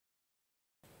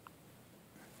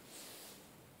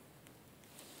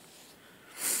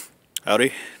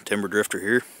Howdy, Timber Drifter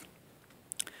here.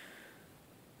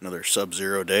 Another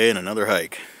sub-zero day and another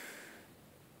hike.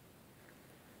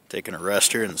 Taking a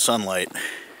rest here in the sunlight.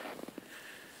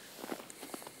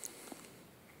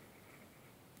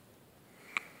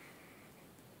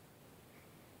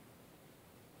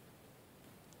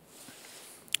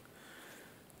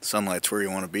 Sunlight's where you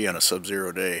want to be on a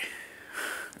sub-zero day.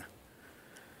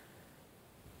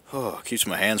 Oh, keeps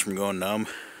my hands from going numb.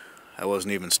 I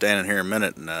wasn't even standing here a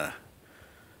minute and the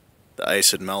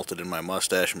ice had melted in my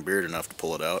mustache and beard enough to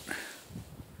pull it out.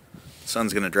 The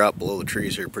sun's going to drop below the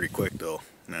trees here pretty quick though.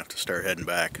 I'm going to have to start heading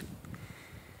back.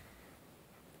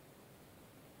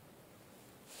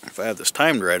 If I have this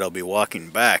timed right, I'll be walking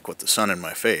back with the sun in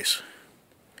my face.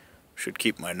 Should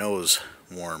keep my nose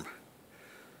warm.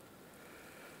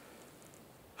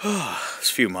 It's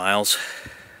a few miles.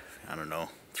 I don't know,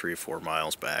 3 or 4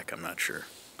 miles back, I'm not sure.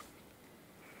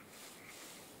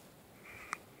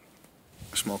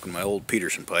 Smoking my old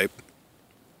Peterson pipe.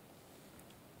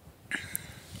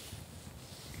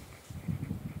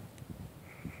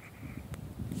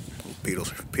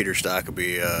 Peter stock would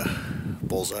be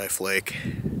Bull's-eye flake.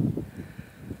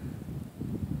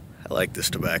 I like this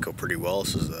tobacco pretty well.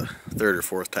 This is the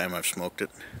 3rd or 4th time I've smoked it.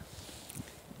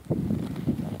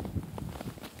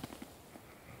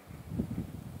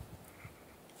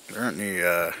 There aren't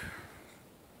any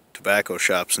tobacco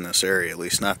shops in this area, at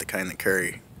least not the kind that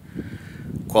carry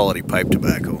quality pipe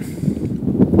tobacco.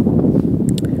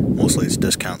 Mostly it's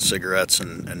discount cigarettes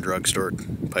and drugstore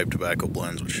pipe tobacco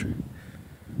blends, which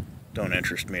don't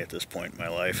interest me at this point in my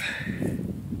life.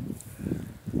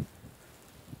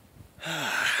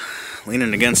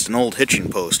 Leaning against an old hitching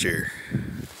post here.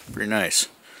 Pretty nice.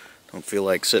 Don't feel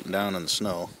like sitting down in the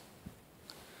snow.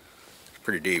 It's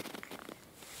pretty deep.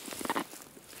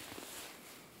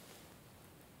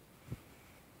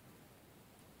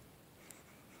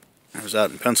 I was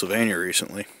out in Pennsylvania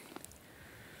recently,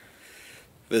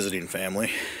 visiting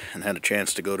family, and had a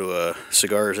chance to go to a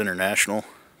Cigars International,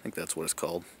 I think that's what it's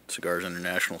called, Cigars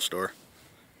International store.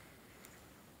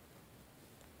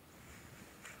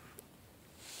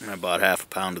 And I bought half a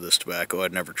pound of this tobacco.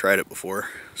 I'd never tried it before.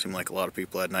 Seemed like a lot of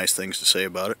people had nice things to say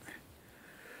about it.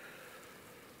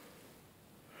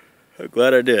 I'm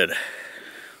glad I did.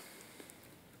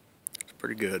 It's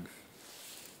pretty good.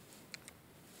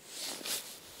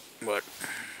 But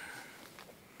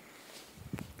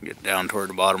get down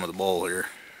toward the bottom of the bowl here.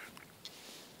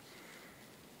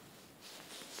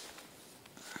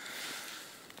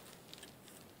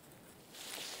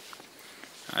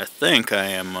 I think I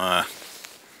am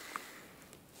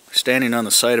standing on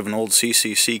the site of an old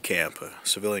CCC camp, a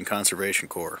Civilian Conservation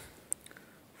Corps,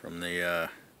 from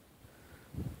the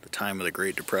time of the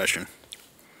Great Depression.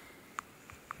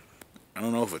 I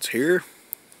don't know if it's here.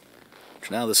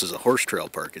 Now this is a horse trail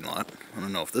parking lot. I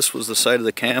don't know if this was the site of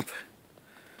the camp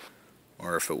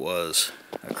or if it was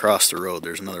across the road.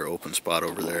 There's another open spot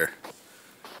over there.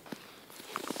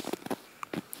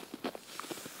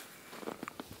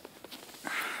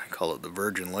 I call it the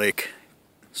Virgin Lake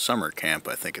Summer Camp,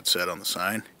 I think it said on the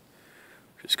sign.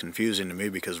 Which is confusing to me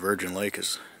because Virgin Lake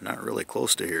is not really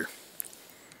close to here.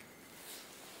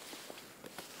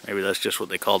 Maybe that's just what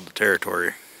they called the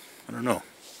territory. I don't know.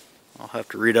 I'll have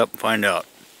to read up and find out.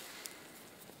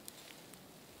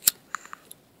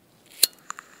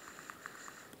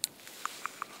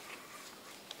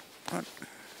 What?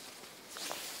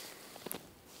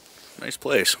 Nice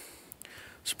place.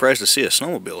 Surprised to see a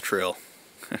snowmobile trail.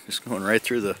 Just going right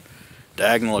through the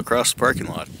diagonal across the parking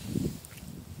lot.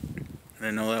 I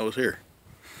didn't know that was here.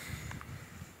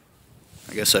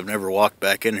 I guess I've never walked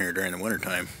back in here during the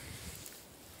wintertime.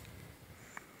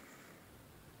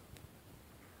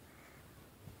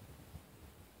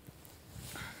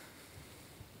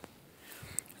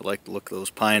 I like the look of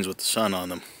those pines with the sun on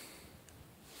them.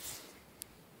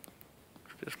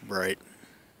 It's just bright.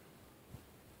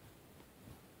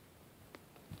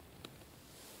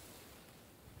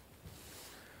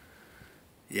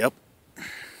 Yep.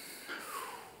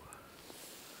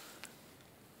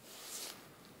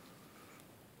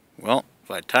 Well, if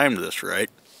I timed this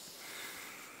right,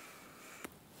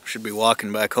 I should be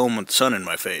walking back home with the sun in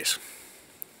my face.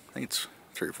 I think it's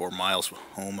 3 or 4 miles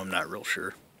home, I'm not real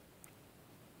sure.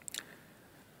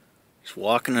 Just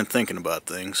walking and thinking about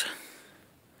things.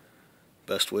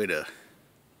 Best way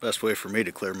for me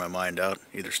to clear my mind out,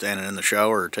 either standing in the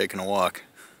shower or taking a walk.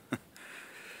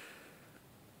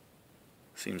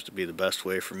 Seems to be the best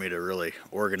way for me to really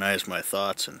organize my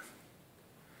thoughts and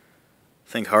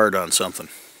think hard on something.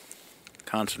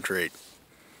 Concentrate.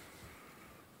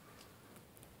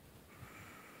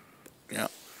 Yeah.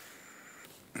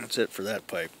 That's it for that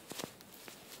pipe.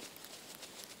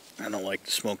 I don't like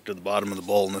to smoke to the bottom of the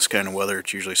bowl in this kind of weather.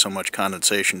 It's usually so much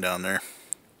condensation down there.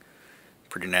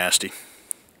 Pretty nasty.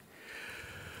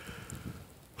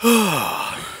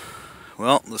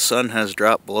 Well, the sun has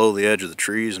dropped below the edge of the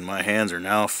trees and my hands are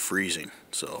now freezing.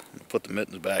 So I'm going to put the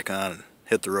mittens back on and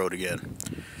hit the road again.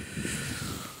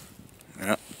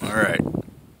 Yep, alright.